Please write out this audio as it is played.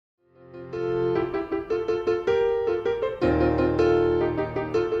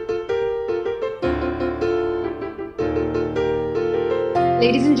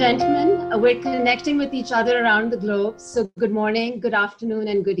Ladies and gentlemen, we're connecting with each other around the globe. So good morning, good afternoon,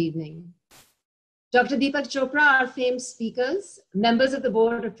 and good evening. Dr. Deepak Chopra, our famed speakers, members of the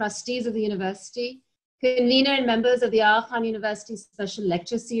Board of Trustees of the University, convener and members of the Aga Khan University Special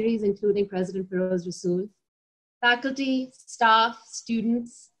Lecture Series, including President Feroz Rasool, faculty, staff,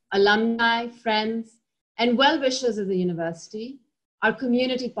 students, alumni, friends, and well-wishers of the university, our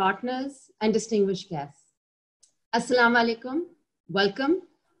community partners, and distinguished guests. Assalamu alaikum. Welcome,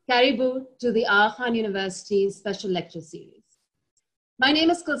 Karibu, to the Aga Khan University's Special Lecture Series. My name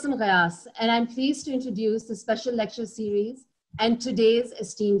is Kulsum Ghayas, and I'm pleased to introduce the Special Lecture Series and today's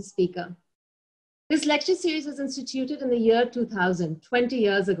esteemed speaker. This lecture series was instituted in the year 2000, 20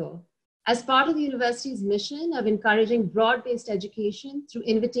 years ago, as part of the university's mission of encouraging broad-based education through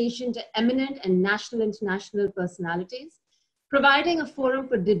invitation to eminent and national international personalities, providing a forum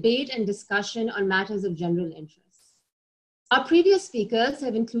for debate and discussion on matters of general interest. Our previous speakers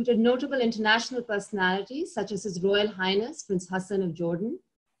have included notable international personalities such as His Royal Highness Prince Hassan of Jordan,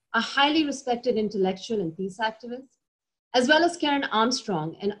 a highly respected intellectual and peace activist, as well as Karen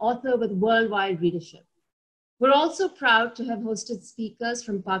Armstrong, an author with worldwide readership. We're also proud to have hosted speakers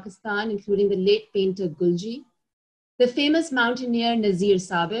from Pakistan, including the late painter Gulji, the famous mountaineer Nazir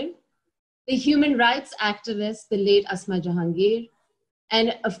Sabir, the human rights activist, the late Asma Jahangir,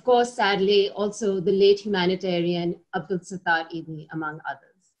 and of course, sadly, also the late humanitarian Abdul Sattar Idi, among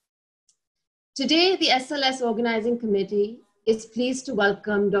others. Today, the SLS Organizing Committee is pleased to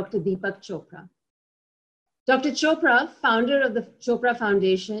welcome Dr. Deepak Chopra. Dr. Chopra, founder of the Chopra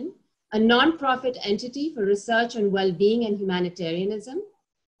Foundation, a non-profit entity for research on well-being and humanitarianism,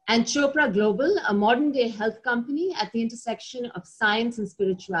 and Chopra Global, a modern-day health company at the intersection of science and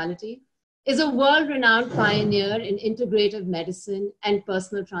spirituality, is a world-renowned pioneer in integrative medicine and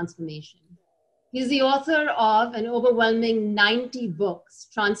personal transformation. He's the author of an overwhelming 90 books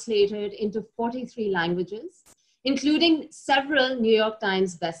translated into 43 languages, including several New York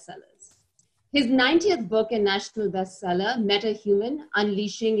Times bestsellers. His 90th book and national bestseller, MetaHuman: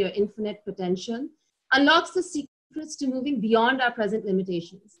 Unleashing Your Infinite Potential, unlocks the secrets to moving beyond our present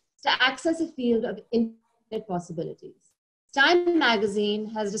limitations to access a field of infinite possibilities. Time magazine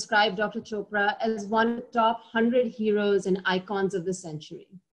has described Dr. Chopra as one of the top 100 heroes and icons of the century.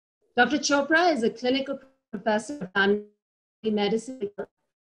 Dr. Chopra is a clinical professor of family medicine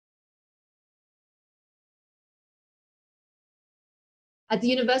at the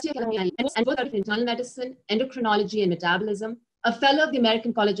University of California and both of internal medicine, endocrinology, and metabolism, a fellow of the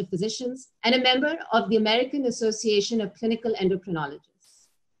American College of Physicians, and a member of the American Association of Clinical Endocrinologists.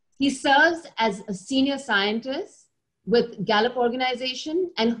 He serves as a senior scientist with Gallup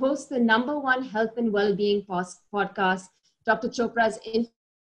Organization and hosts the #1 health and well-being podcast, Dr. Chopra's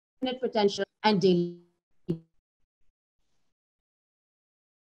Infinite Potential and Daily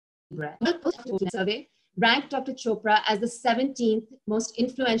Breath. The survey ranked Dr. Chopra as the 17th most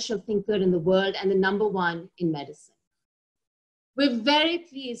influential thinker in the world and the #1 in medicine. We're very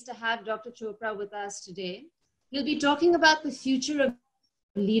pleased to have Dr. Chopra with us today. He'll be talking about the future of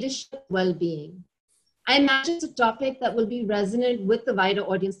leadership well-being. I imagine it's a topic that will be resonant with the wider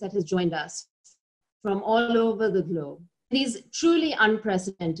audience that has joined us from all over the globe. These truly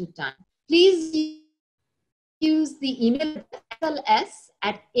unprecedented times. Please use the email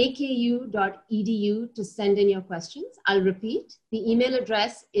sls@aku.edu to send in your questions. I'll repeat. The email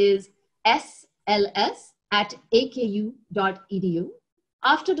address is sls@aku.edu.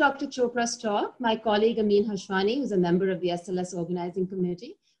 After Dr. Chopra's talk, my colleague Amin Hashwani, who's a member of the SLS Organizing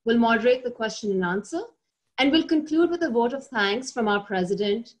Committee, will moderate the question and answer, and will conclude with a vote of thanks from our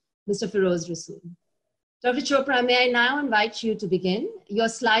president, Mr. Feroz Rasool. Dr. Chopra, may I now invite you to begin? Your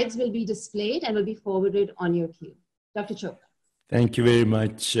slides will be displayed and will be forwarded on your queue. Dr. Chopra. Thank you very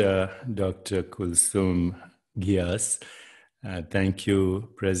much, Dr. Kulsum Ghayas. Thank you,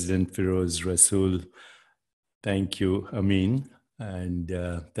 President Feroz Rasool. Thank you, Amin. And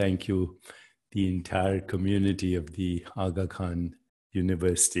thank you, the entire community of the Aga Khan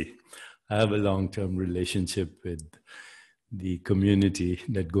University. I have a long-term relationship with the community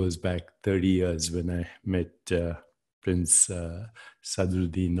that goes back 30 years when I met Prince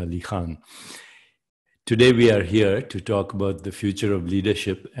Sadruddin Ali Khan. Today we are here to talk about the future of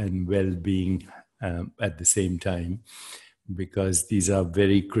leadership and well-being at the same time, because these are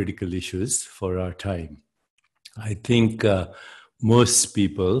very critical issues for our time. I think most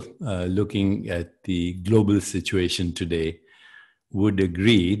people looking at the global situation today would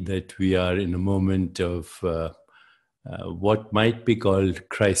agree that we are in a moment of what might be called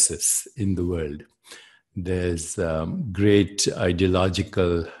crisis in the world. There's great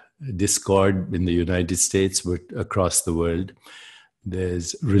ideological discord in the United States, but across the world.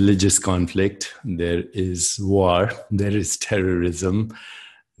 there's religious conflict, there is war, there is terrorism,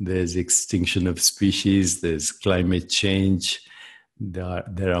 there's extinction of species, there's climate change,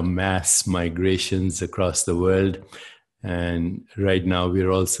 there are mass migrations across the world. And right now,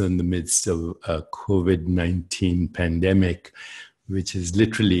 we're also in the midst of a COVID-19 pandemic, which is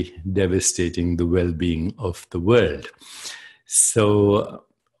literally devastating the well-being of the world. So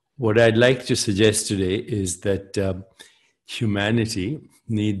what I'd like to suggest today is that humanity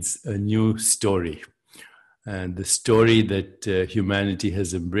needs a new story. And the story that humanity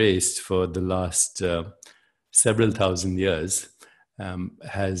has embraced for the last several thousand years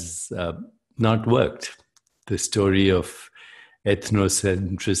has not worked. The story of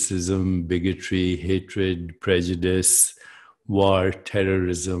ethnocentrism, bigotry, hatred, prejudice, war,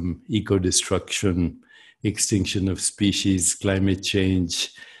 terrorism, eco-destruction, extinction of species, climate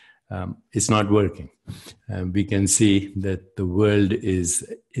change, it's not working. We can see that the world is,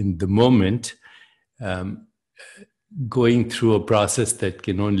 in the moment, going through a process that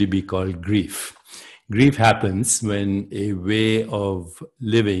can only be called grief. Grief happens when a way of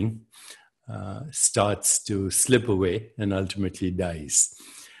living starts to slip away and ultimately dies.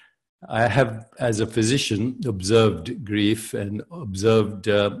 I have, as a physician, observed grief and observed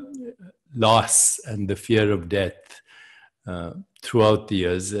loss and the fear of death throughout the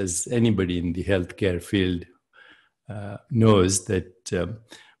years, as anybody in the healthcare field knows that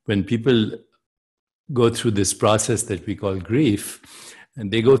when people go through this process that we call grief, and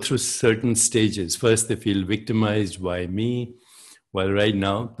they go through certain stages. First, they feel victimized. Why me? Well, right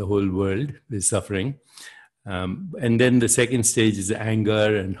now, the whole world is suffering. And then the second stage is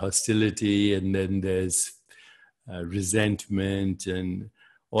anger and hostility, and then there's resentment and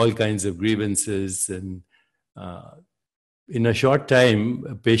all kinds of grievances. And in a short time,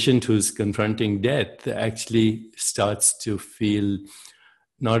 a patient who's confronting death actually starts to feel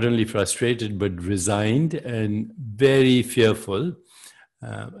not only frustrated, but resigned and very fearful.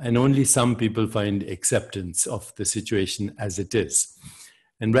 And only some people find acceptance of the situation as it is.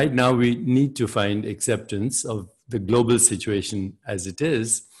 And right now, we need to find acceptance of the global situation as it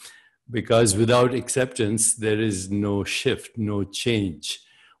is, because without acceptance, there is no shift, no change.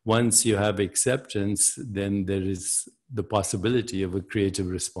 Once you have acceptance, then there is the possibility of a creative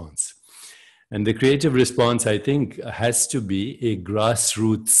response. And the creative response, I think, has to be a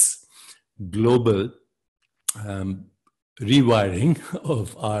grassroots, global rewiring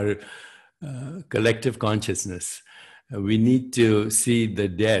of our collective consciousness. We need to see the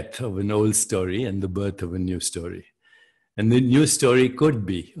death of an old story and the birth of a new story. And the new story could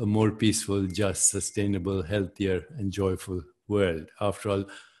be a more peaceful, just, sustainable, healthier, and joyful world. After all,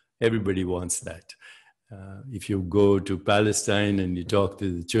 everybody wants that. If you go to Palestine and you talk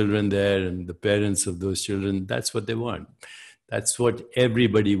to the children there and the parents of those children, that's what they want. That's what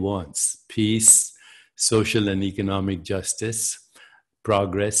everybody wants: peace, social and economic justice,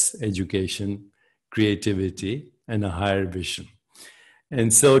 progress, education, creativity, and a higher vision.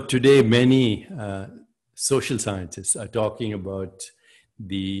 And so today, many social scientists are talking about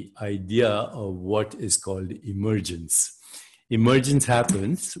the idea of what is called emergence. Emergence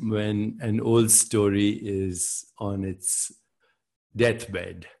happens when an old story is on its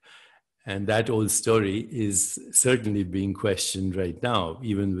deathbed. And that old story is certainly being questioned right now,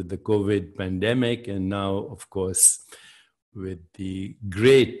 even with the COVID pandemic, and now, of course, with the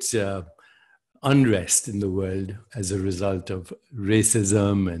great unrest in the world as a result of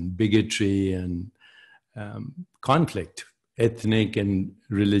racism and bigotry and conflict, ethnic and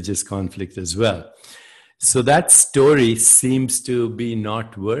religious conflict as well. So that story seems to be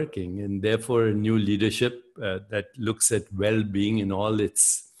not working, and therefore a new leadership that looks at well-being in all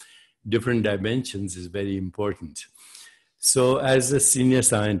its different dimensions is very important. So as a senior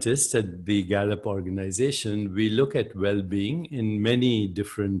scientist at the Gallup organization, we look at well-being in many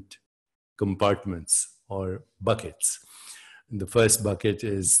different compartments or buckets. And the first bucket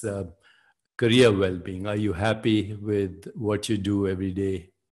is career well-being. Are you happy with what you do every day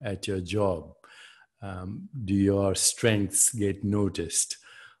at your job? Do your strengths get noticed?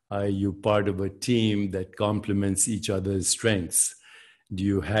 Are you part of a team that complements each other's strengths? Do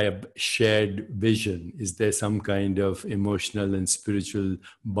you have shared vision? Is there some kind of emotional and spiritual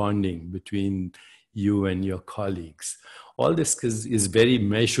bonding between you and your colleagues? All this is very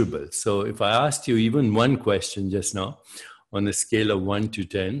measurable. So if I asked you even one question just now, on a scale of 1 to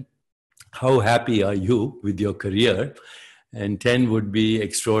 10, how happy are you with your career? And 10 would be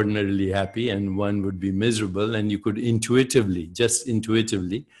extraordinarily happy and 1 would be miserable. And you could intuitively, just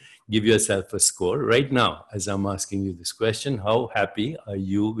intuitively, give yourself a score right now. As I'm asking you this question, how happy are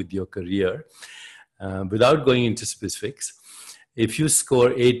you with your career? Without going into specifics. If you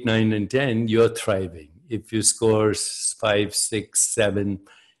score 8, 9, and 10, you're thriving. If you score 5, 6, 7,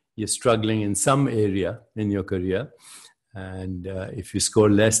 you're struggling in some area in your career. And if you score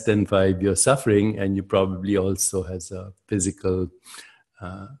less than 5, you're suffering, and you probably also has a physical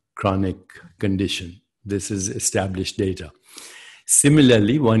chronic condition. This is established data.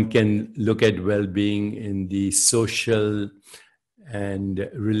 Similarly, one can look at well-being in the social and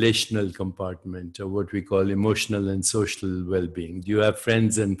relational compartment, or what we call emotional and social well-being. Do you have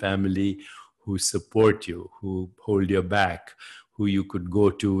friends and family who support you, who hold your back, who you could go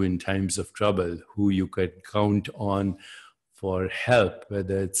to in times of trouble, who you could count on for help,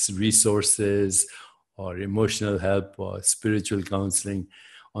 whether it's resources or emotional help or spiritual counseling?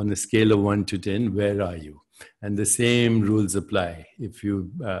 On a scale of 1 to 10, where are you? And the same rules apply. If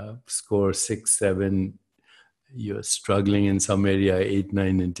you score 6, 7, you're struggling in some area. 8,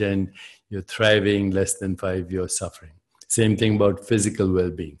 9, and 10, you're thriving. Less than 5, you're suffering. Same thing about physical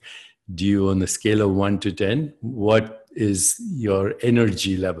well-being. Do you, on a scale of 1 to 10, what is your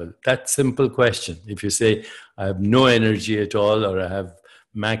energy level? That simple question. If you say, I have no energy at all, or I have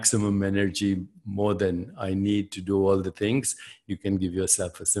maximum energy, more than I need to do all the things, you can give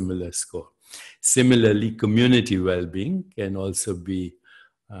yourself a similar score. Similarly, community well-being can also be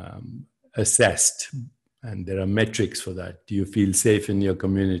assessed, and there are metrics for that. Do you feel safe in your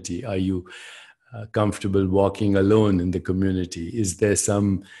community? Are you comfortable walking alone in the community? Is there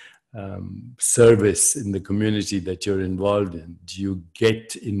some service in the community that you're involved in? Do you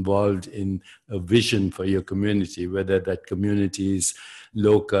get involved in a vision for your community, whether that community is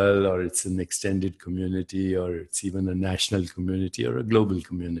local, or it's an extended community, or it's even a national community or a global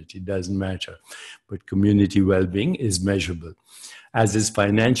community? It doesn't matter. But community well-being is measurable, as is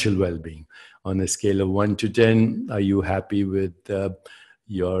financial well-being. On a scale of 1 to 10, are you happy with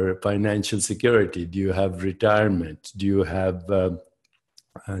your financial security? Do you have retirement? Do you have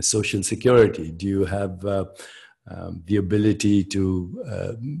social security? Do you have the ability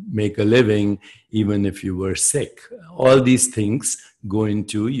to make a living even if you were sick? All these things go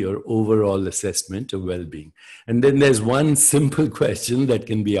into your overall assessment of well-being. And then there's one simple question that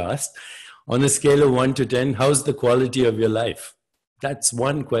can be asked. On a scale of 1 to 10, how's the quality of your life? That's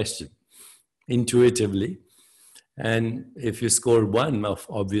one question, intuitively. And if you score 1,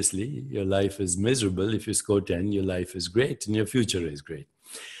 obviously your life is miserable. If you score 10, your life is great and your future is great.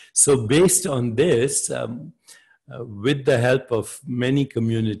 So based on this, with the help of many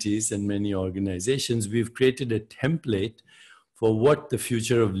communities and many organizations, we've created a template for what the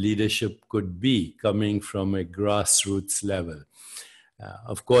future of leadership could be, coming from a grassroots level.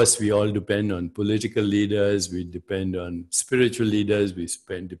 Of course, we all depend on political leaders, we depend on spiritual leaders, we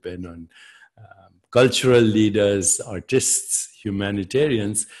depend on cultural leaders, artists,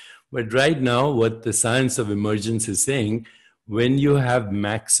 humanitarians. But right now, what the science of emergence is saying, when you have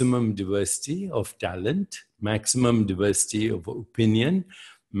maximum diversity of talent, maximum diversity of opinion,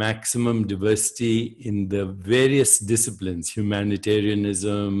 maximum diversity in the various disciplines,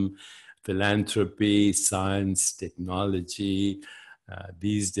 humanitarianism, philanthropy, science, technology,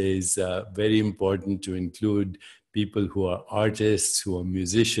 these days, very important to include people who are artists, who are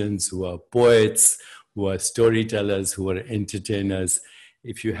musicians, who are poets, who are storytellers, who are entertainers.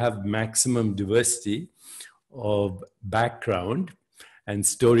 If you have maximum diversity of background and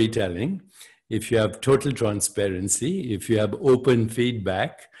storytelling, if you have total transparency, if you have open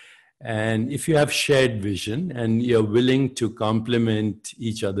feedback, and if you have shared vision and you're willing to complement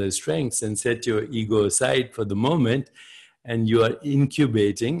each other's strengths and set your ego aside for the moment, and you are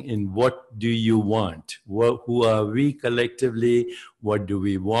incubating in what do you want? Who are we collectively? What do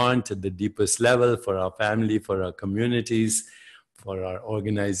we want at the deepest level for our family, for our communities, for our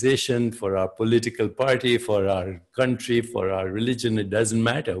organization, for our political party, for our country, for our religion? It doesn't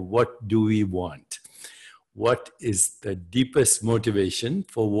matter. What do we want? What is the deepest motivation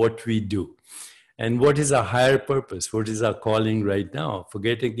for what we do? And what is our higher purpose? What is our calling right now?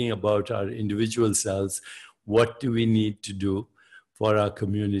 Forgetting about our individual selves, what do we need to do for our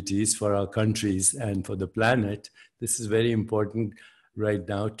communities, for our countries, and for the planet? This is very important right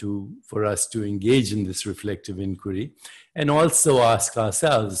now for us to engage in this reflective inquiry and also ask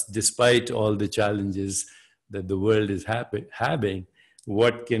ourselves, despite all the challenges that the world is having,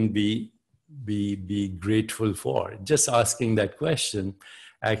 what can be grateful for? Just asking that question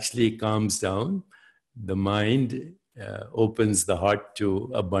actually calms down the mind, opens the heart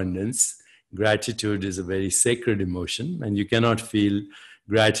to abundance. Gratitude is a very sacred emotion, and you cannot feel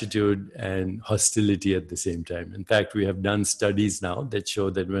gratitude and hostility at the same time. In fact, we have done studies now that show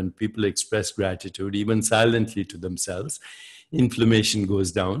that when people express gratitude, even silently to themselves, inflammation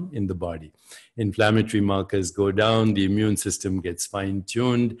goes down in the body. Inflammatory markers go down, the immune system gets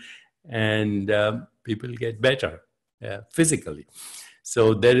fine-tuned, and people get better physically.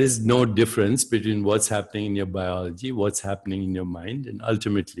 So there is no difference between what's happening in your biology, what's happening in your mind, and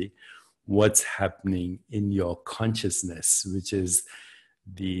ultimately what's happening in your consciousness, which is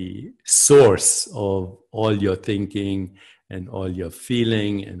the source of all your thinking and all your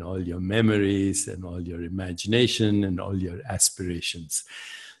feeling and all your memories and all your imagination and all your aspirations.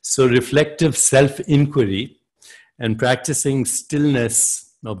 So reflective self-inquiry and practicing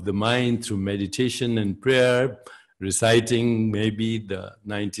stillness of the mind through meditation and prayer, reciting maybe the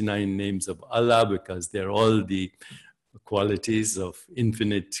 99 names of Allah, because they're all the qualities of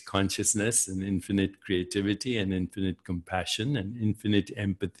infinite consciousness and infinite creativity and infinite compassion and infinite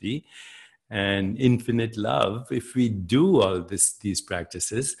empathy and infinite love. If we do all these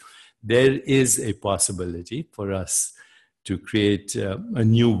practices, there is a possibility for us to create a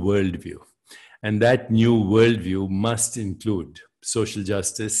new worldview. And that new worldview must include social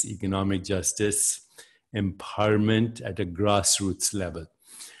justice, economic justice, empowerment at a grassroots level.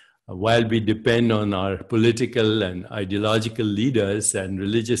 While we depend on our political and ideological leaders and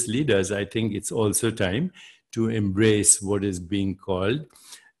religious leaders, I think it's also time to embrace what is being called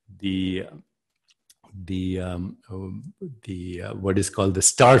what is called the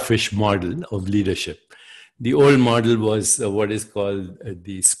starfish model of leadership. The old model was what is called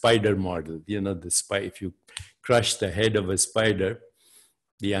the spider model. You know, if you crush the head of a spider,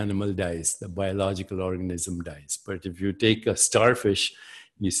 the animal dies, the biological organism dies. But if you take a starfish,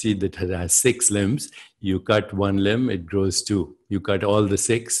 you see that it has 6 limbs. You cut one limb, it grows 2. You cut all the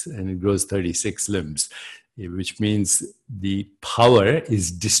 6, and it grows 36 limbs, which means the power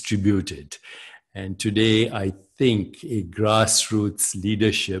is distributed. And today, I think a grassroots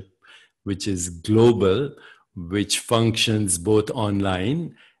leadership, which is global, which functions both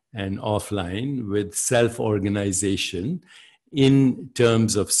online and offline with self-organization in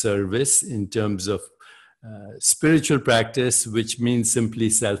terms of service, in terms of spiritual practice, which means simply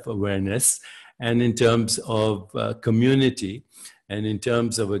self-awareness, and in terms of community, and in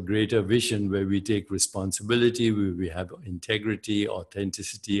terms of a greater vision where we take responsibility, where we have integrity,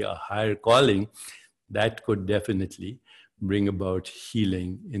 authenticity, a higher calling, that could definitely bring about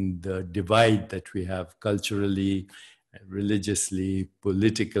healing in the divide that we have culturally, religiously,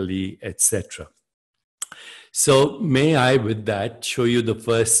 politically, etc. So may I, with that, show you the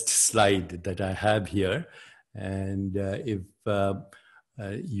first slide that I have here. And if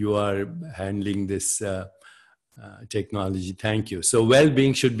you are handling this technology, thank you. So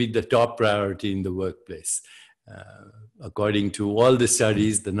well-being should be the top priority in the workplace. According to all the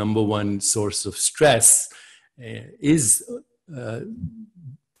studies, the number one source of stress is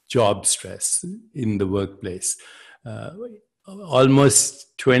job stress in the workplace.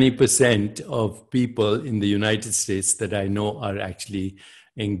 Almost 20% of people in the United States that I know are actually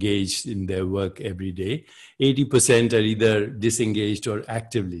engaged in their work every day. 80% are either disengaged or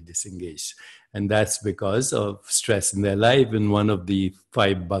actively disengaged. And that's because of stress in their life in one of the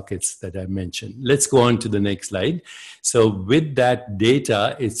 5 buckets that I mentioned. Let's go on to the next slide. So with that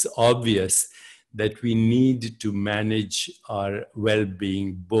data, it's obvious that we need to manage our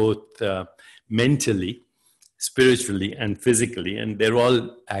well-being both mentally, spiritually, and physically, and they're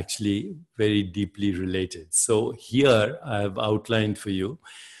all actually very deeply related. So here I've outlined for you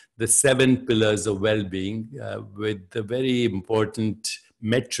the 7 pillars of well-being with the very important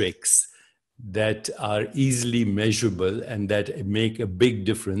metrics that are easily measurable and that make a big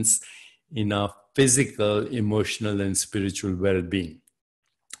difference in our physical, emotional, and spiritual well-being.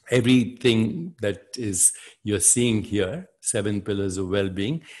 Everything that is you're seeing here, 7 pillars of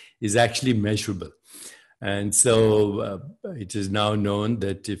well-being, is actually measurable. And so it is now known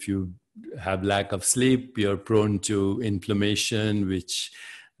that if you have lack of sleep, you're prone to inflammation, which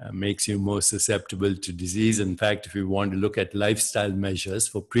makes you more susceptible to disease. In fact, if you want to look at lifestyle measures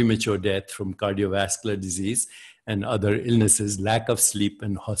for premature death from cardiovascular disease and other illnesses, lack of sleep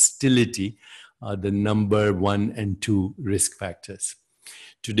and hostility are the number 1 and 2 risk factors.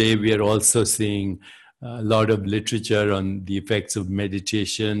 Today, we are also seeing a lot of literature on the effects of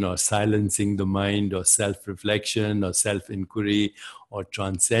meditation or silencing the mind or self-reflection or self-inquiry or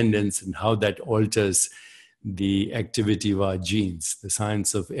transcendence and how that alters the activity of our genes, the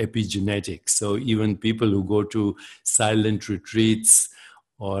science of epigenetics. So even people who go to silent retreats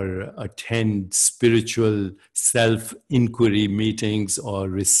or attend spiritual self-inquiry meetings or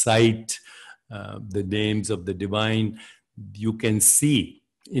recite the names of the divine, you can see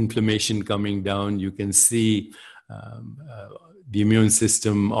inflammation coming down. You can see the immune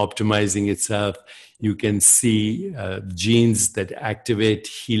system optimizing itself. You can see genes that activate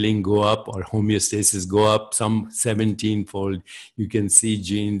healing go up or homeostasis go up, some 17-fold. You can see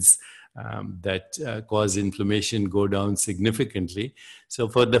genes that cause inflammation go down significantly. So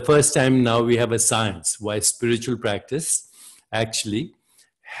for the first time now we have a science why spiritual practice actually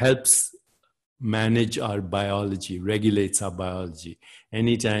helps manage our biology, regulates our biology.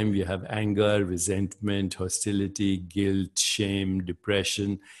 Anytime you have anger, resentment, hostility, guilt, shame,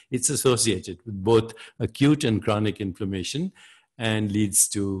 depression, it's associated with both acute and chronic inflammation and leads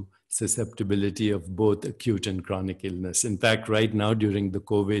to susceptibility of both acute and chronic illness. In fact, right now during the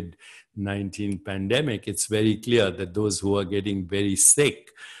COVID-19 pandemic, it's very clear that those who are getting very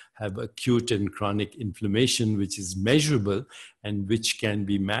sick have acute and chronic inflammation, which is measurable and which can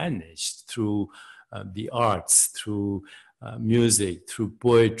be managed through the arts, through music, through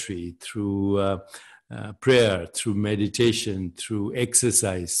poetry, through prayer, through meditation, through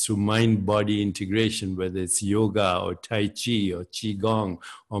exercise, through mind-body integration, whether it's yoga or Tai Chi or Qigong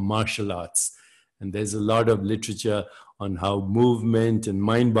or martial arts. And there's a lot of literature on how movement and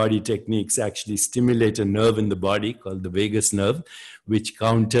mind-body techniques actually stimulate a nerve in the body called the vagus nerve, which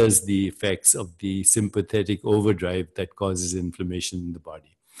counters the effects of the sympathetic overdrive that causes inflammation in the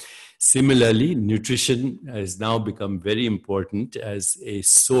body. Similarly, nutrition has now become very important as a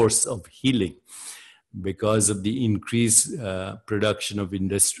source of healing because of the increased production of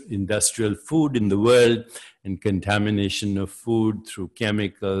industrial food in the world and contamination of food through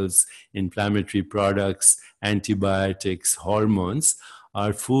chemicals, inflammatory products, antibiotics, hormones.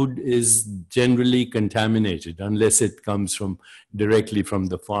 Our food is generally contaminated unless it comes directly from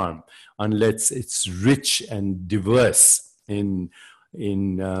the farm, unless it's rich and diverse in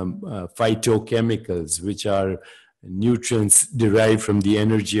phytochemicals, which are nutrients derived from the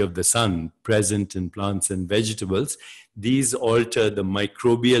energy of the sun present in plants and vegetables. These alter the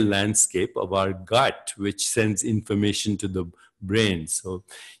microbial landscape of our gut, which sends information to the brain. So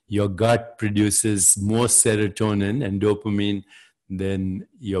your gut produces more serotonin and dopamine than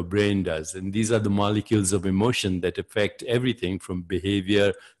your brain does. And these are the molecules of emotion that affect everything from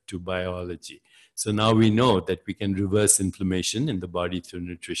behavior to biology. So now we know that we can reverse inflammation in the body through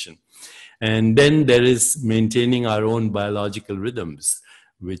nutrition. And then there is maintaining our own biological rhythms,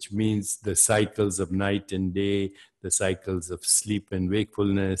 which means the cycles of night and day, the cycles of sleep and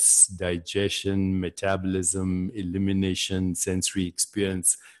wakefulness, digestion, metabolism, elimination, sensory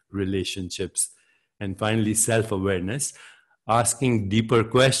experience, relationships, and finally self-awareness, asking deeper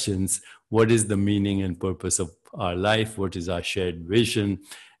questions. What is the meaning and purpose of our life? What is our shared vision?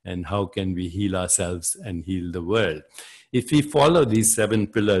 And how can we heal ourselves and heal the world? If we follow these 7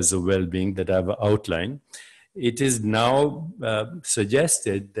 pillars of well-being that I've outlined, it is now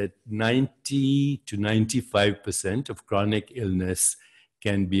suggested that 90 to 95% of chronic illness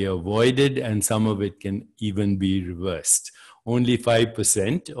can be avoided, and some of it can even be reversed. Only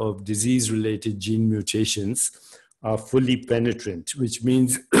 5% of disease-related gene mutations are fully penetrant, which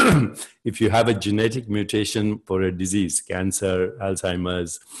means if you have a genetic mutation for a disease, cancer,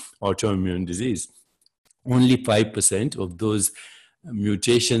 Alzheimer's, autoimmune disease, only 5% of those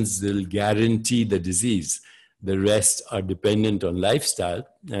mutations will guarantee the disease. The rest are dependent on lifestyle,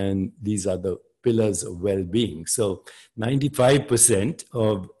 and these are the pillars of well-being. So 95%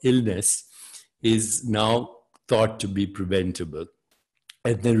 of illness is now thought to be preventable.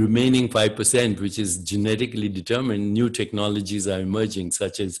 And the remaining 5%, which is genetically determined, new technologies are emerging,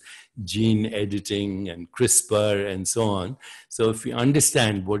 such as gene editing and CRISPR and so on. So if we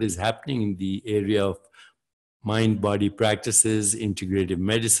understand what is happening in the area of mind-body practices, integrative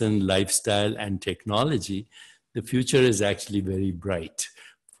medicine, lifestyle, and technology, the future is actually very bright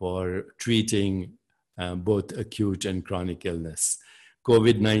for treating both acute and chronic illness.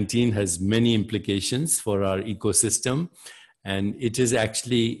 COVID-19 has many implications for our ecosystem, and it is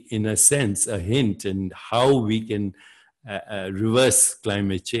actually, in a sense, a hint in how we can reverse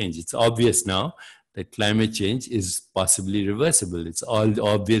climate change. It's obvious now that climate change is possibly reversible. It's all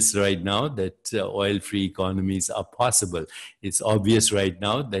obvious right now that oil-free economies are possible. It's obvious right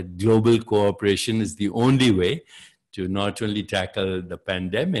now that global cooperation is the only way to not only tackle the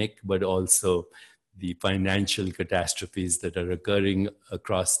pandemic, but also the financial catastrophes that are occurring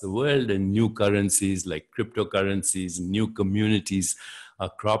across the world, and new currencies like cryptocurrencies, new communities are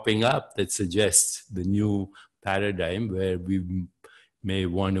cropping up that suggest the new paradigm where we may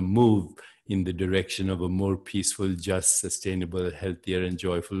want to move in the direction of a more peaceful, just, sustainable, healthier, and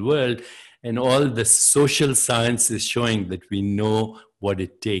joyful world. And all the social science is showing that we know what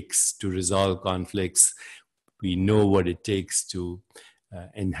it takes to resolve conflicts. We know what it takes to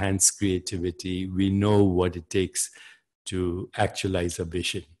enhance creativity. We know what it takes to actualize a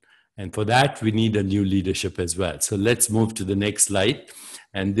vision. And for that, we need a new leadership as well. So let's move to the next slide.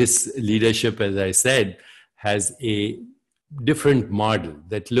 And this leadership, as I said, has a different model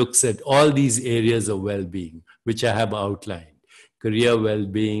that looks at all these areas of well-being, which I have outlined. Career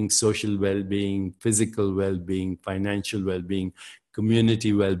well-being, social well-being, physical well-being, financial well-being,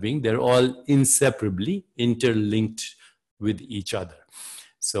 community well-being. They're all inseparably interlinked with each other.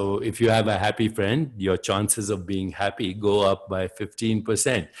 So if you have a happy friend, your chances of being happy go up by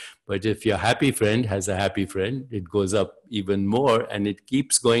 15%. But if your happy friend has a happy friend, it goes up even more, and it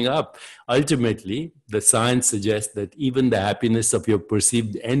keeps going up. Ultimately, the science suggests that even the happiness of your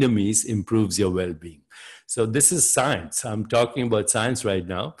perceived enemies improves your well-being. So this is science. I'm talking about science right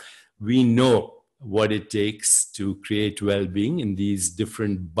now. We know what it takes to create well-being in these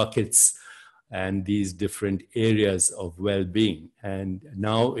different buckets and these different areas of well-being. And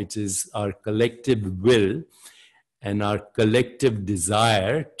now it is our collective will and our collective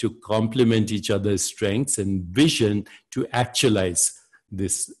desire to complement each other's strengths and vision to actualize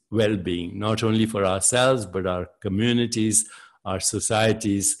this well-being, not only for ourselves, but our communities, our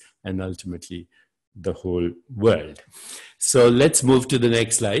societies, and ultimately the whole world. So let's move to the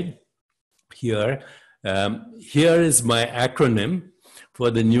next slide. Here is my acronym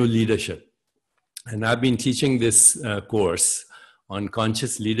for the new leadership. And I've been teaching this course on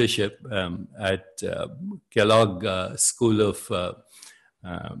conscious leadership at Kellogg School of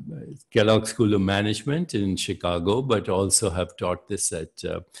Management in Chicago, but also have taught this at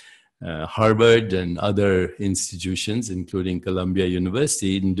Harvard and other institutions, including Columbia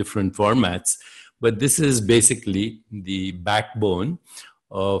University, in different formats. But this is basically the backbone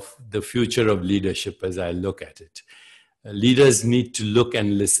of the future of leadership as I look at it. Leaders need to look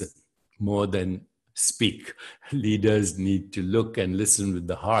and listen more than speak. Leaders need to look and listen with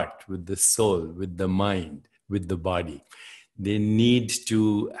the heart, with the soul, with the mind, with the body. They need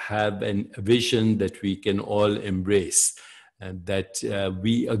to have a vision that we can all embrace and that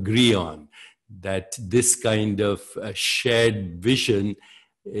we agree on, that this kind of shared vision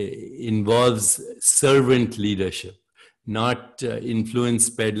involves servant leadership, not influence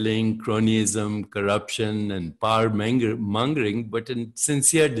peddling, cronyism, corruption, and power mongering, but a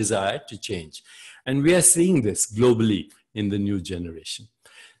sincere desire to change. And we are seeing this globally in the new generation.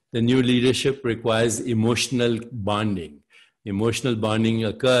 The new leadership requires emotional bonding. Emotional bonding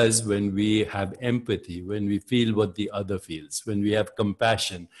occurs when we have empathy, when we feel what the other feels, when we have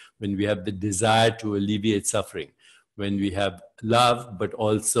compassion, when we have the desire to alleviate suffering, when we have love, but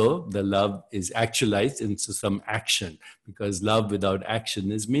also the love is actualized into some action, because love without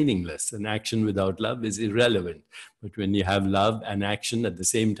action is meaningless, and action without love is irrelevant. But when you have love and action at the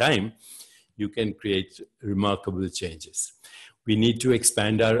same time, you can create remarkable changes. We need to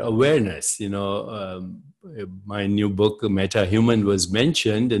expand our awareness. My new book, Meta Human, was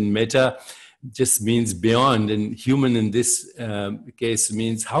mentioned, and meta just means beyond, and human in this case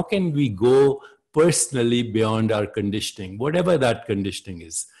means how can we go personally beyond our conditioning, whatever that conditioning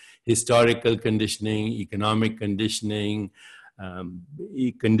is, historical conditioning, economic conditioning,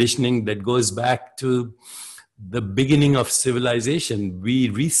 conditioning that goes back to the beginning of civilization. We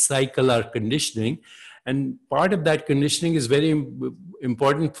recycle our conditioning, and part of that conditioning is very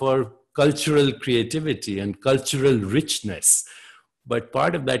important for cultural creativity and cultural richness. But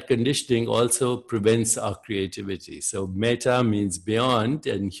part of that conditioning also prevents our creativity. So meta means beyond,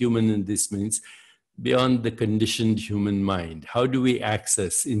 and human in this means beyond the conditioned human mind. How do we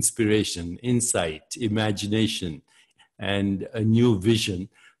access inspiration, insight, imagination, and a new vision,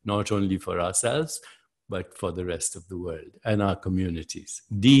 not only for ourselves, but for the rest of the world and our communities?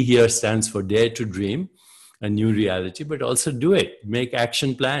 D here stands for dare to dream a new reality, but also do it. Make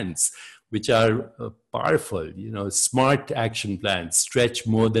action plans, which are powerful, smart action plans, stretch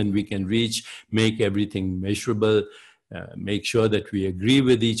more than we can reach, make everything measurable, make sure that we agree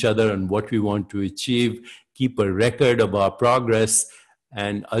with each other on what we want to achieve, keep a record of our progress,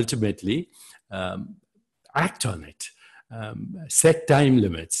 and ultimately act on it. Set time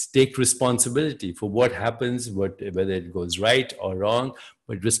limits, take responsibility for what happens, whether it goes right or wrong.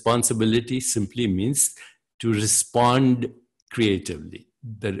 But responsibility simply means to respond creatively,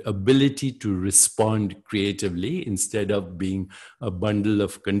 the ability to respond creatively instead of being a bundle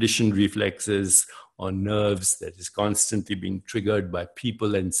of conditioned reflexes or nerves that is constantly being triggered by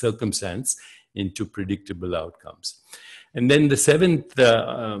people and circumstance into predictable outcomes. And then the seventh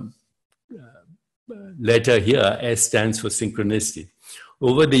letter here, S, stands for synchronicity.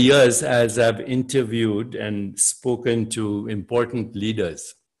 Over the years, as I've interviewed and spoken to important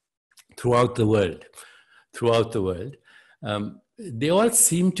leaders throughout the world, they all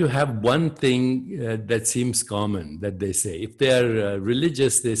seem to have one thing that seems common that they say. If they are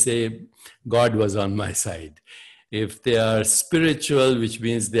religious, they say, God was on my side. If they are spiritual, which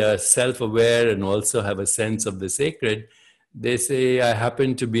means they are self-aware and also have a sense of the sacred, they say, I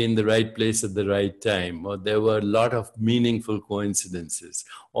happened to be in the right place at the right time, or there were a lot of meaningful coincidences,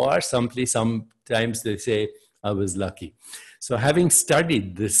 or simply sometimes they say, I was lucky. So having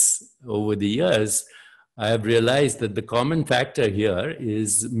studied this over the years, I have realized that the common factor here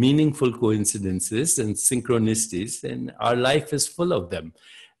is meaningful coincidences and synchronicities, and our life is full of them.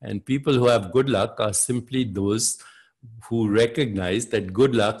 And people who have good luck are simply those who recognize that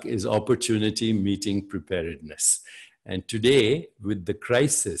good luck is opportunity meeting preparedness. And today, with the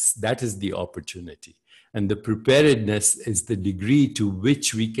crisis, that is the opportunity. And the preparedness is the degree to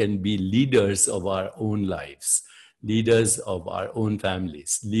which we can be leaders of our own lives, leaders of our own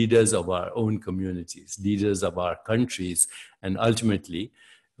families, leaders of our own communities, leaders of our countries, and ultimately,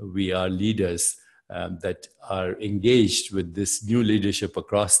 we are leaders that are engaged with this new leadership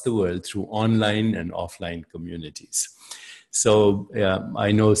across the world through online and offline communities. So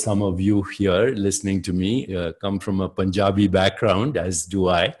I know some of you here listening to me come from a Punjabi background, as do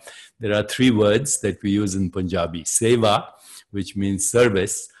I. There are three words that we use in Punjabi: seva, which means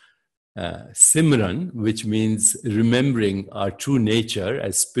service; Simran, which means remembering our true nature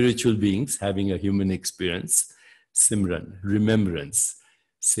as spiritual beings having a human experience; Simran, remembrance;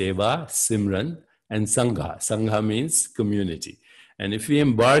 Seva, Simran; and Sangha. Sangha means community. And if we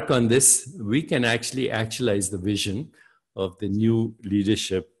embark on this, we can actually actualize the vision of the new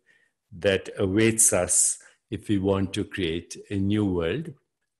leadership that awaits us if we want to create a new world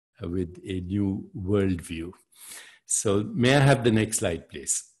with a new worldview. So may I have the next slide,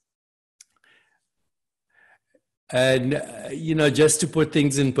 please? And, just to put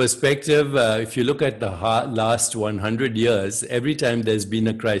things in perspective, if you look at the last 100 years, every time there's been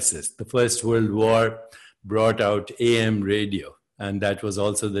a crisis, the First World War brought out AM radio, and that was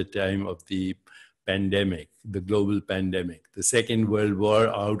also the time of the pandemic, the global pandemic. The Second World War,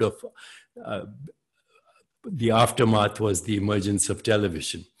 out of the aftermath was the emergence of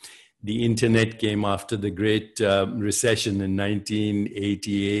television. The internet came after the Great Recession in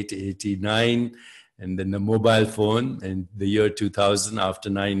 1988, 89. And then the mobile phone in the year 2000 after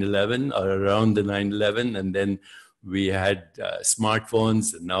 9/11, or around the 9/11. And then we had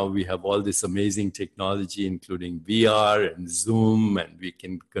smartphones, and now we have all this amazing technology, including VR and Zoom, and we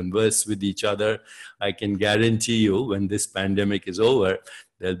can converse with each other. I can guarantee you when this pandemic is over,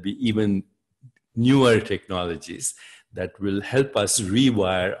 there'll be even newer technologies that will help us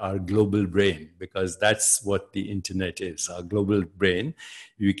rewire our global brain, because that's what the internet is, our global brain.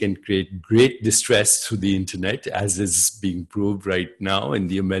 You can create great distress through the internet, as is being proved right now in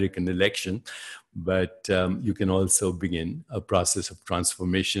the American election. But you can also begin a process of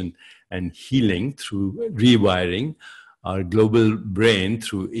transformation and healing through rewiring our global brain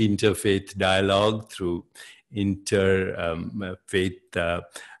through interfaith dialogue, through interfaith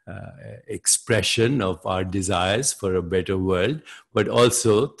expression of our desires for a better world, but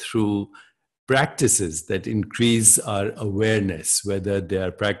also through practices that increase our awareness, whether they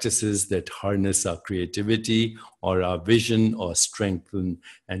are practices that harness our creativity or our vision or strengthen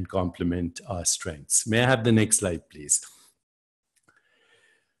and complement our strengths. May I have the next slide, please?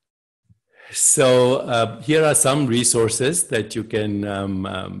 So here are some resources that you can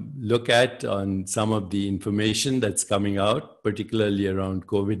look at on some of the information that's coming out, particularly around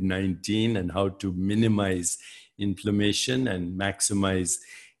COVID-19 and how to minimize inflammation and maximize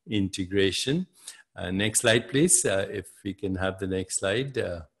integration. Next slide, please. If we can have the next slide.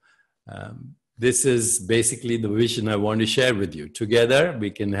 This is basically the vision I want to share with you. Together,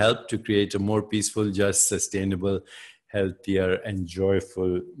 we can help to create a more peaceful, just, sustainable, healthier, and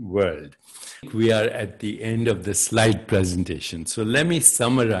joyful world. We are at the end of the slide presentation. So let me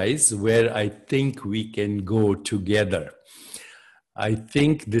summarize where I think we can go together. I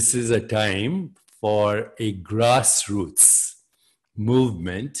think this is a time for a grassroots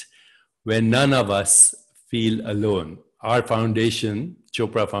movement where none of us feel alone. Our foundation,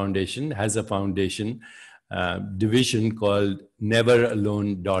 Chopra Foundation, has a foundation division called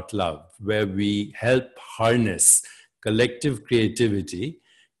neveralone.love, where we help harness collective creativity,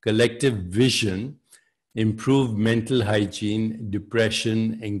 collective vision, improve mental hygiene,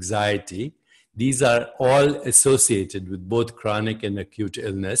 depression, anxiety. These are all associated with both chronic and acute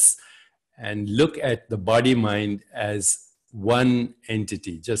illness, and look at the body-mind as one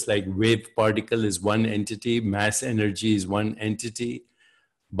entity. Just like wave particle is one entity, mass energy is one entity,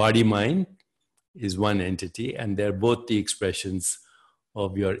 body-mind is one entity, and they're both the expressions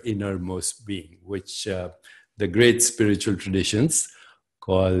of your innermost being, which the great spiritual traditions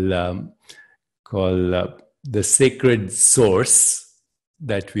call the sacred source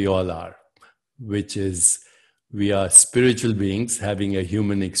that we all are, which is we are spiritual beings having a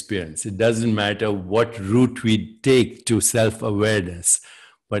human experience. It doesn't matter what route we take to self-awareness,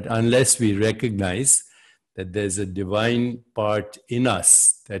 but unless we recognize that there's a divine part in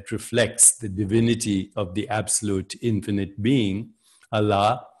us that reflects the divinity of the absolute infinite being,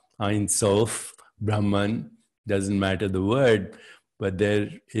 Allah, Ein Sof, Brahman, doesn't matter the word, but there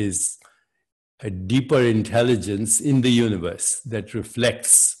is a deeper intelligence in the universe that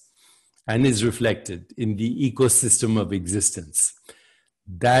reflects and is reflected in the ecosystem of existence.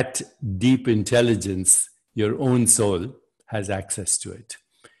 That deep intelligence, your own soul has access to it.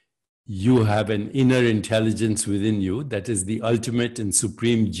 You have an inner intelligence within you that is the ultimate and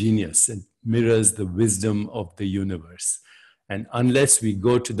supreme genius and mirrors the wisdom of the universe. And unless we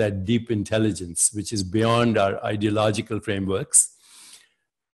go to that deep intelligence, which is beyond our ideological frameworks,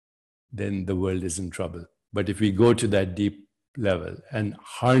 then the world is in trouble. But if we go to that deep level and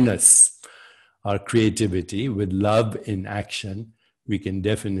harness our creativity with love in action, we can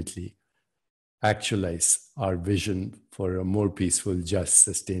definitely actualize our vision for a more peaceful, just,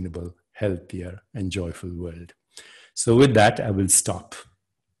 sustainable, healthier, and joyful world. So with that, I will stop.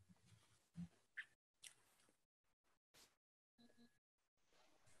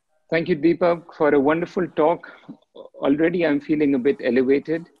 Thank you, Deepak, for a wonderful talk. Already I'm feeling a bit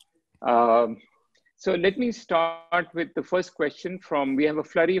elevated. So let me start with the first question we have a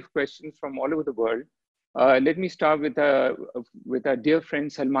flurry of questions from all over the world. Let me start with our dear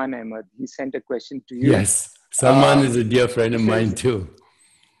friend Salman Ahmed. He sent a question to you. Yes, Salman is a dear friend of mine too.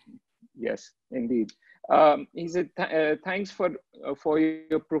 Yes, indeed. He said, thanks for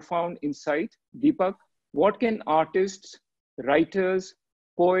your profound insight, Deepak. What can artists, writers,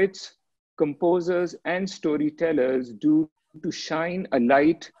 poets, composers, and storytellers do to shine a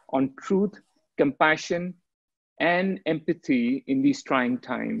light on truth, compassion, and empathy in these trying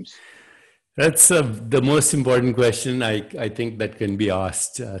times? That's the most important question I think that can be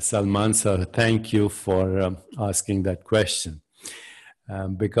asked, Salman. So thank you for asking that question.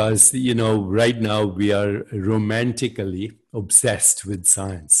 Because, right now we are romantically obsessed with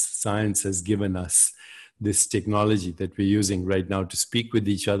science. Science has given us this technology that we're using right now to speak with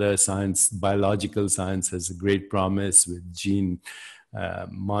each other. Science, biological science has a great promise with gene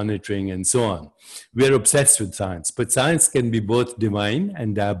monitoring and so on. We're obsessed with science, but science can be both divine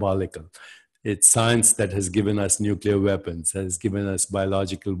and diabolical. It's science that has given us nuclear weapons, has given us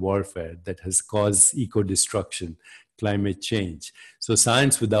biological warfare, that has caused eco-destruction, climate change. So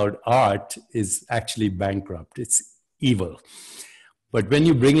science without art is actually bankrupt. It's evil. But when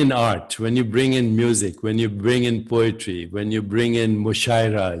you bring in art, when you bring in music, when you bring in poetry, when you bring in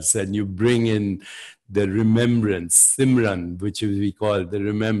mushairas, and you bring in the remembrance, simran, which we call the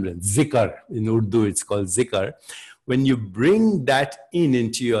remembrance, zikr, in Urdu it's called zikr. When you bring that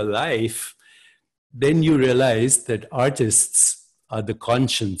into your life, then you realize that artists are the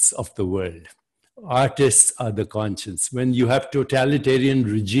conscience of the world. Artists are the conscience. When you have totalitarian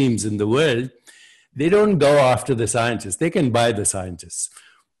regimes in the world, they don't go after the scientists. They can buy the scientists,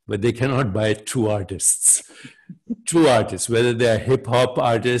 but they cannot buy true artists. True artists, whether they're hip-hop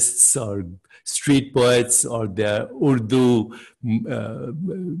artists or street poets or they're Urdu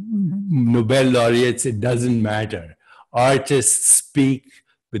Nobel laureates, it doesn't matter. Artists speak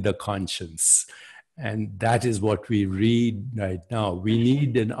with a conscience. And that is what we read right now. We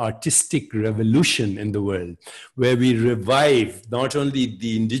need an artistic revolution in the world where we revive not only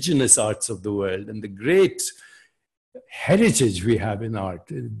the indigenous arts of the world and the great heritage we have in art,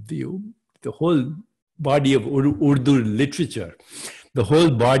 the whole body of Urdu literature, the whole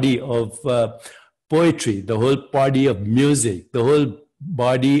body of poetry, the whole body of music, the whole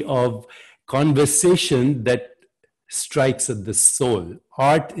body of conversation that strikes at the soul.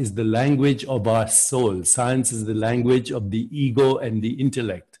 Art is the language of our soul. Science is the language of the ego and the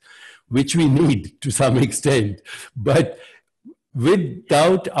intellect, which we need to some extent. But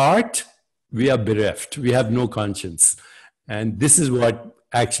without art, we are bereft. We have no conscience. And this is what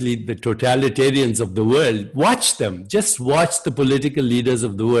actually the totalitarians of the world, watch them. Just watch the political leaders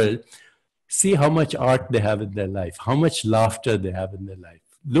of the world. See how much art they have in their life, how much laughter they have in their life.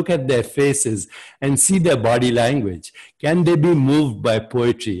 Look at their faces and see their body language. Can they be moved by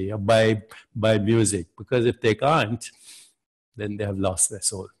poetry or by music? Because if they can't, then they have lost their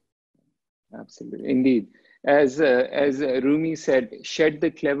soul. Absolutely, indeed. As Rumi said, shed the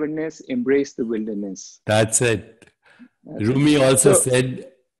cleverness, embrace the wilderness. That's it. Rumi also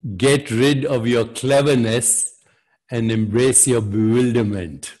said, get rid of your cleverness and embrace your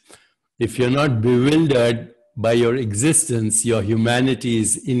bewilderment. If you're not bewildered by your existence, your humanity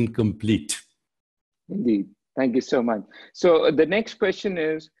is incomplete. Indeed. Thank you so much. So the next question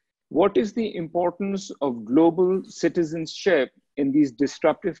is, what is the importance of global citizenship in these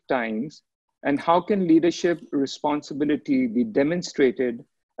disruptive times, and how can leadership responsibility be demonstrated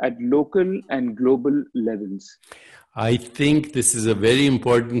at local and global levels? I think this is a very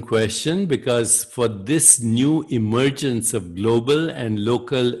important question, because for this new emergence of global and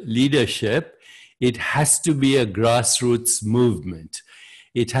local leadership, it has to be a grassroots movement.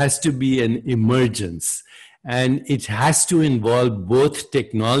 It has to be an emergence, and it has to involve both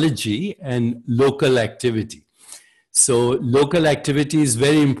technology and local activity. So local activity is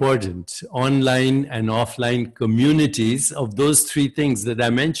very important. Online and offline communities of those three things that I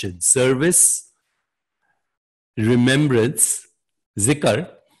mentioned: service, remembrance, zikr,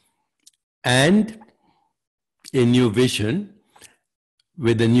 and a new vision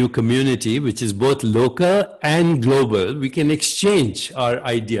with a new community, which is both local and global. We can exchange our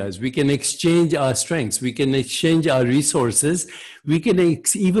ideas, we can exchange our strengths, we can exchange our resources, we can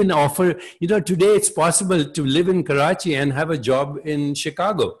even offer, today it's possible to live in Karachi and have a job in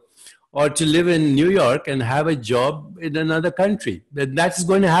Chicago, or to live in New York and have a job in another country. That's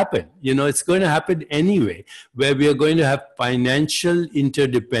going to happen. It's going to happen anyway, where we are going to have financial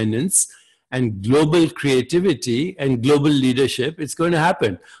interdependence and global creativity and global leadership. It's going to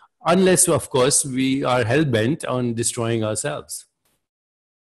happen, unless, of course, we are hell-bent on destroying ourselves.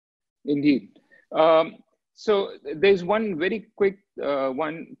 Indeed. So there's one very quick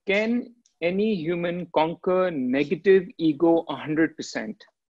one. Can any human conquer negative ego 100%?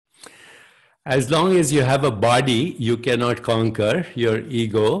 As long as you have a body, you cannot conquer your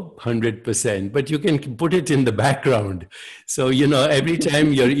ego 100%, but you can put it in the background. So, every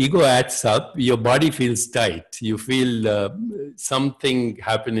time your ego acts up, your body feels tight. You feel something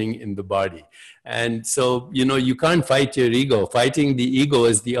happening in the body. And so, you can't fight your ego. Fighting the ego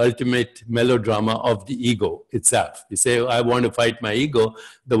is the ultimate melodrama of the ego itself. You say, I want to fight my ego.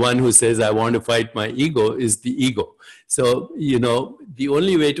 The one who says, I want to fight my ego is the ego. So, the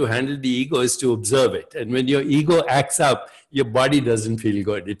only way to handle the ego is to observe it. And when your ego acts up, your body doesn't feel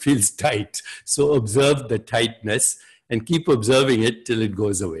good. It feels tight. So observe the tightness and keep observing it till it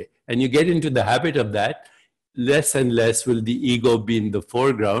goes away. And you get into the habit of that, less and less will the ego be in the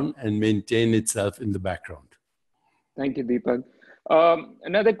foreground and maintain itself in the background. Thank you, Deepak.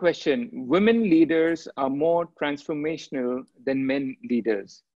 Another question. Women leaders are more transformational than men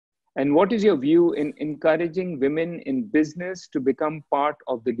leaders. And what is your view in encouraging women in business to become part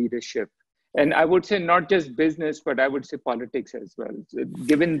of the leadership? And I would say not just business, but I would say politics as well,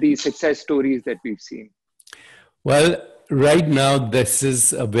 given the success stories that we've seen. Well, right now, this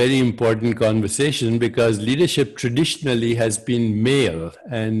is a very important conversation, because leadership traditionally has been male,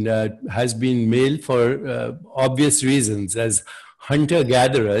 and has been male for obvious reasons. As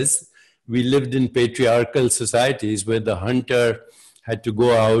hunter-gatherers, we lived in patriarchal societies where the hunter had to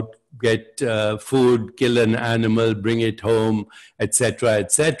go out, get food, kill an animal, bring it home, etc.,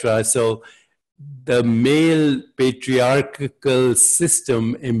 etc. So the male patriarchal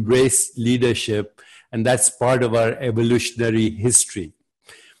system embraced leadership, and that's part of our evolutionary history.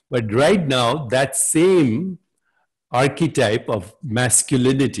 But right now, that same archetype of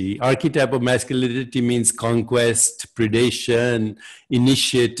masculinity means conquest, predation,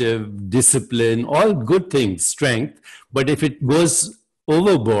 initiative, discipline, all good things, strength. But if it goes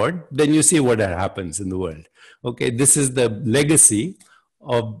overboard, then you see what happens in the world. Okay, this is the legacy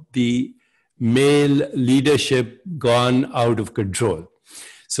of the male leadership gone out of control.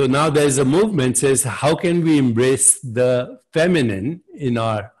 So now there's a movement says, how can we embrace the feminine in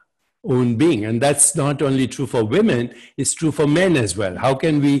our own being? And that's not only true for women, it's true for men as well. How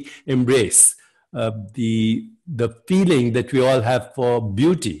can we embrace the feeling that we all have for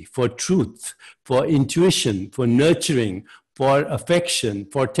beauty, for truth, for intuition, for nurturing, for affection,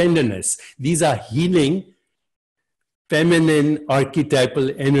 for tenderness? These are healing feminine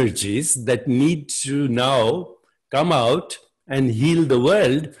archetypal energies that need to now come out and heal the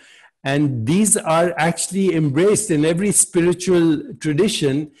world. And these are actually embraced in every spiritual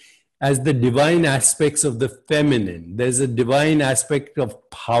tradition as the divine aspects of the feminine. There's a divine aspect of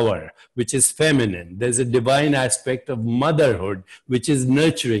power, which is feminine. There's a divine aspect of motherhood, which is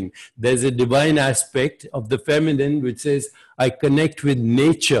nurturing. There's a divine aspect of the feminine, which says, I connect with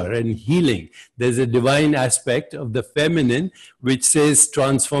nature and healing. There's a divine aspect of the feminine, which says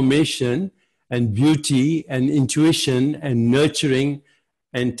transformation and beauty and intuition and nurturing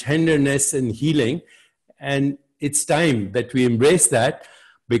and tenderness and healing. And it's time that we embrace that,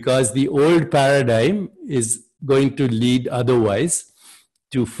 because the old paradigm is going to lead otherwise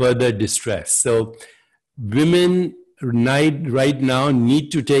to further distress. So women right now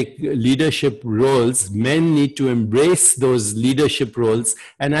need to take leadership roles. Men need to embrace those leadership roles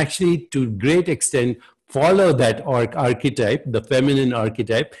and actually, to a great extent, follow that archetype, the feminine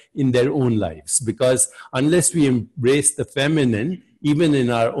archetype, in their own lives. Because unless we embrace the feminine, even in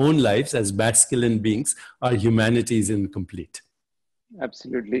our own lives as masculine beings, our humanity is incomplete.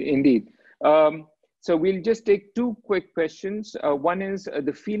 Absolutely, indeed. So we'll just take two quick questions. One is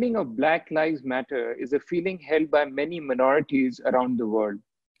the feeling of Black Lives Matter is a feeling held by many minorities around the world.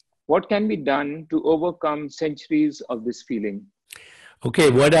 What can be done to overcome centuries of this feeling?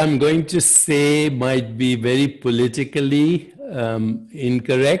 Okay, what I'm going to say might be very politically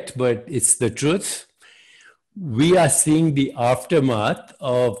incorrect, but it's the truth. We are seeing the aftermath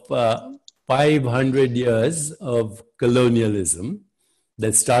of 500 years of colonialism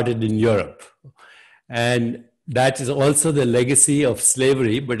that started in Europe. And that is also the legacy of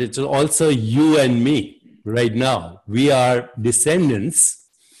slavery, but it's also you and me right now. We are descendants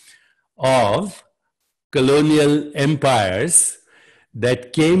of colonial empires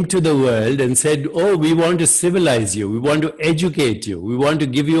that came to the world and said, oh, we want to civilize you. We want to educate you. We want to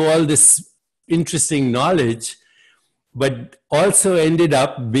give you all this interesting knowledge, but also ended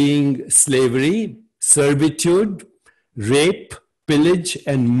up being slavery, servitude, rape, pillage,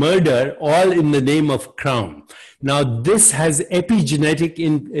 and murder, all in the name of crown. Now, this has epigenetic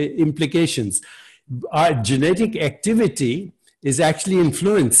implications. Our genetic activity is actually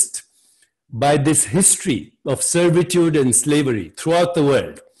influenced by this history of servitude and slavery throughout the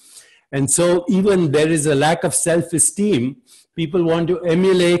world. And so even there is a lack of self-esteem. People want to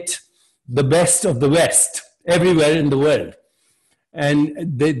emulate the best of the West everywhere in the world. And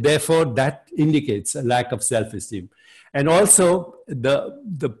therefore, that indicates a lack of self-esteem. And also,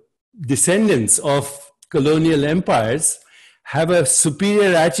 the descendants of colonial empires have a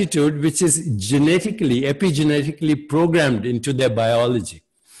superior attitude, which is genetically, epigenetically programmed into their biology.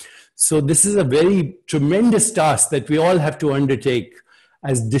 So this is a very tremendous task that we all have to undertake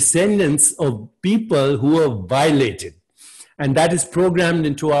as descendants of people who are violated. And that is programmed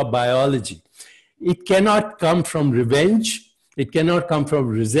into our biology. It cannot come from revenge. It cannot come from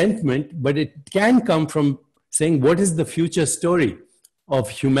resentment, but it can come from saying, what is the future story of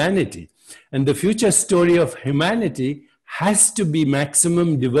humanity? And the future story of humanity has to be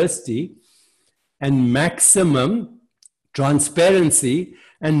maximum diversity and maximum transparency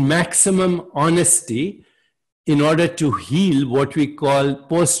and maximum honesty in order to heal what we call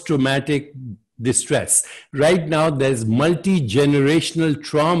post-traumatic distress. Right now, there's multi-generational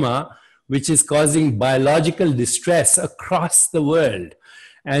trauma which is causing biological distress across the world.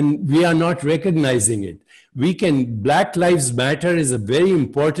 And we are not recognizing it. Black Lives Matter is a very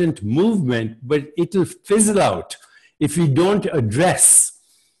important movement, but it will fizzle out if we don't address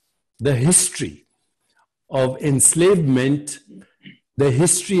the history of enslavement, the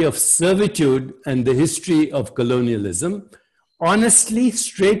history of servitude, and the history of colonialism, honestly,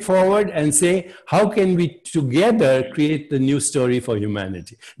 straightforward, and say, how can we together create the new story for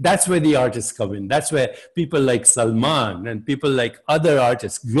humanity? That's where the artists come in. That's where people like Salman and people like other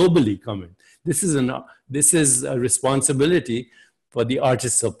artists globally come in. This is a responsibility for the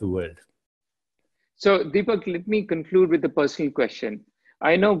artists of the world. So Deepak, let me conclude with a personal question.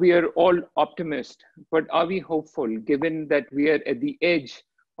 I know we are all optimists, but are we hopeful given that we are at the edge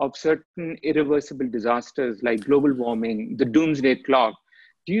of certain irreversible disasters like global warming, the doomsday clock?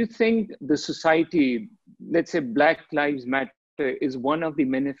 Do you think the society, let's say Black Lives Matter, is one of the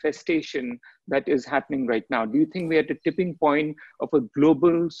manifestation that is happening right now? Do you think we're at a tipping point of a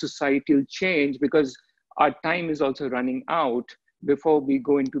global societal change, because our time is also running out before we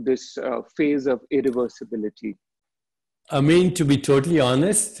go into this phase of irreversibility? I mean, to be totally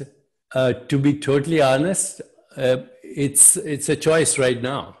honest, it's a choice right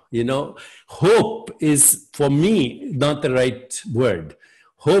now. You know, hope is, for me, not the right word.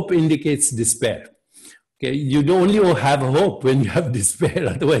 Hope indicates despair. Okay, you only have hope when you have despair.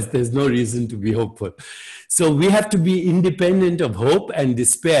 Otherwise, there's no reason to be hopeful. So we have to be independent of hope and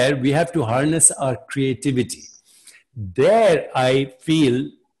despair. We have to harness our creativity. There, I feel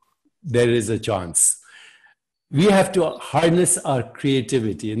there is a chance. We have to harness our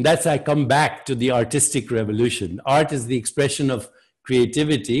creativity. And I come back to the artistic revolution. Art is the expression of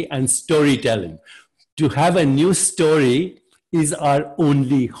creativity and storytelling. To have a new story is our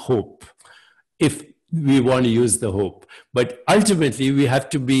only hope, if we want to use the hope. But ultimately, we have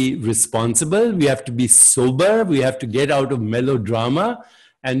to be responsible. We have to be sober. We have to get out of melodrama.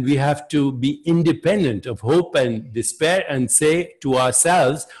 And we have to be independent of hope and despair and say to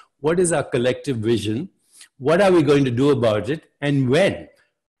ourselves, what is our collective vision? What are we going to do about it? And when?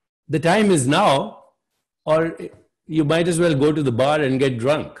 The time is now. or you might as well go to the bar and get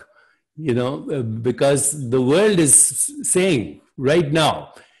drunk, because the world is saying right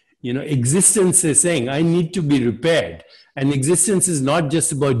now, existence is saying, I need to be repaired. And existence is not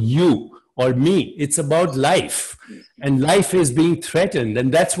just about you or me, it's about life. And life is being threatened.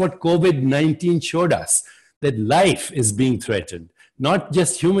 And that's what COVID-19 showed us, that life is being threatened, not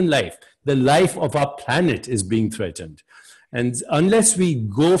just human life, the life of our planet is being threatened. And unless we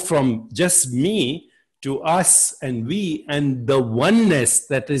go from just me to us and we and the oneness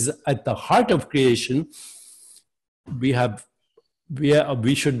that is at the heart of creation, we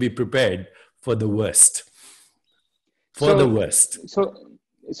should be prepared for the worst. So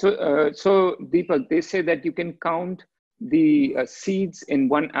Deepak, they say that you can count the seeds in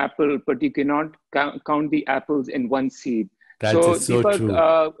one apple, but you cannot count the apples in one seed. That is so Deepak,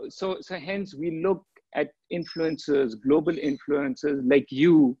 true. So hence we look at influencers, global influencers like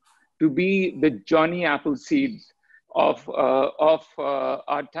you, to be the Johnny Appleseeds of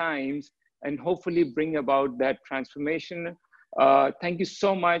our times, and hopefully bring about that transformation. Thank you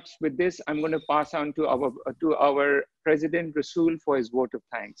so much. With this, I'm going to pass on to our President Rasool for his vote of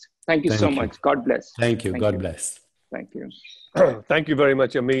thanks. Thank you so much. God bless. Thank you. God bless. Thank you. Thank you very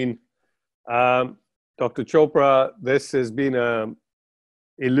much, Amin. Dr. Chopra, this has been an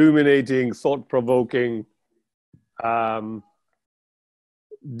illuminating, thought-provoking,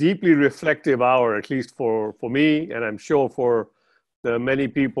 deeply reflective hour, at least for me, and I'm sure for the many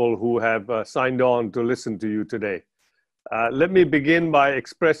people who have signed on to listen to you today. Let me begin by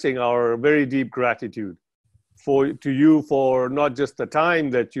expressing our very deep gratitude to you for not just the time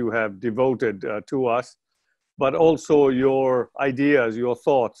that you have devoted to us, but also your ideas, your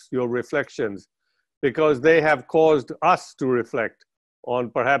thoughts, your reflections, because they have caused us to reflect on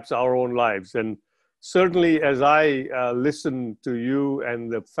perhaps our own lives. And certainly as I listen to you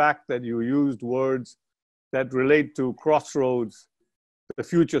and the fact that you used words that relate to crossroads, the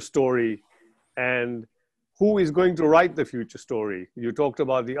future story, and who is going to write the future story. You talked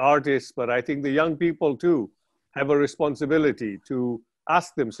about the artists, but I think the young people too have a responsibility to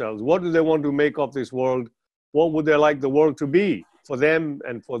ask themselves, what do they want to make of this world? What would they like the world to be for them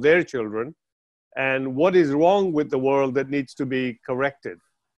and for their children? And what is wrong with the world that needs to be corrected?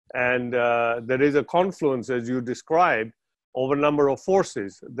 And there is a confluence, as you described, of a number of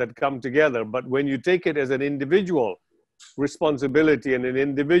forces that come together. But when you take it as an individual responsibility and an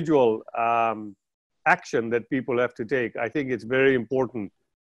individual action that people have to take, I think it's very important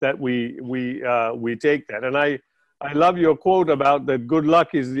that we take that. And I love your quote about that good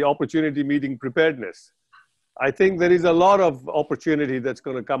luck is the opportunity meeting preparedness. I think there is a lot of opportunity that's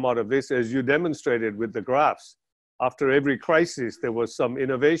going to come out of this, as you demonstrated with the graphs. After every crisis, there was some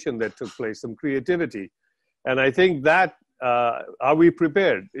innovation that took place, some creativity. And I think that, are we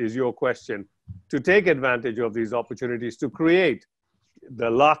prepared, is your question, to take advantage of these opportunities to create the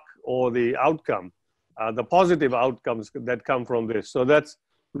luck or the outcome, the positive outcomes that come from this. So that's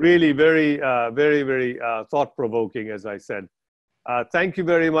really very, very thought-provoking, as I said. Thank you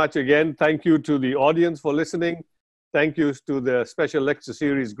very much again. Thank you to the audience for listening. Thank you to the special lecture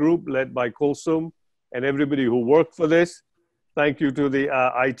series group led by Kulsum and everybody who worked for this. Thank you to the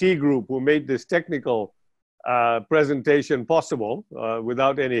IT group who made this technical presentation possible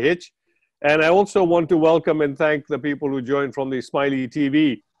without any hitch. And I also want to welcome and thank the people who joined from the Smiley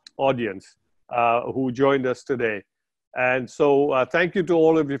TV audience who joined us today. And so thank you to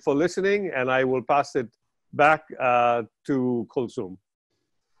all of you for listening, and I will pass it back to Kulsum.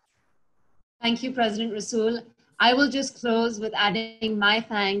 Thank you, President Rasool. I will just close with adding my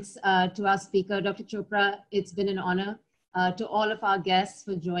thanks to our speaker, Dr. Chopra. It's been an honor. To all of our guests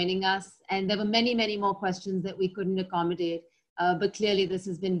for joining us. And there were many, many more questions that we couldn't accommodate, but clearly this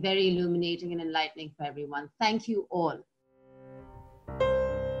has been very illuminating and enlightening for everyone. Thank you all.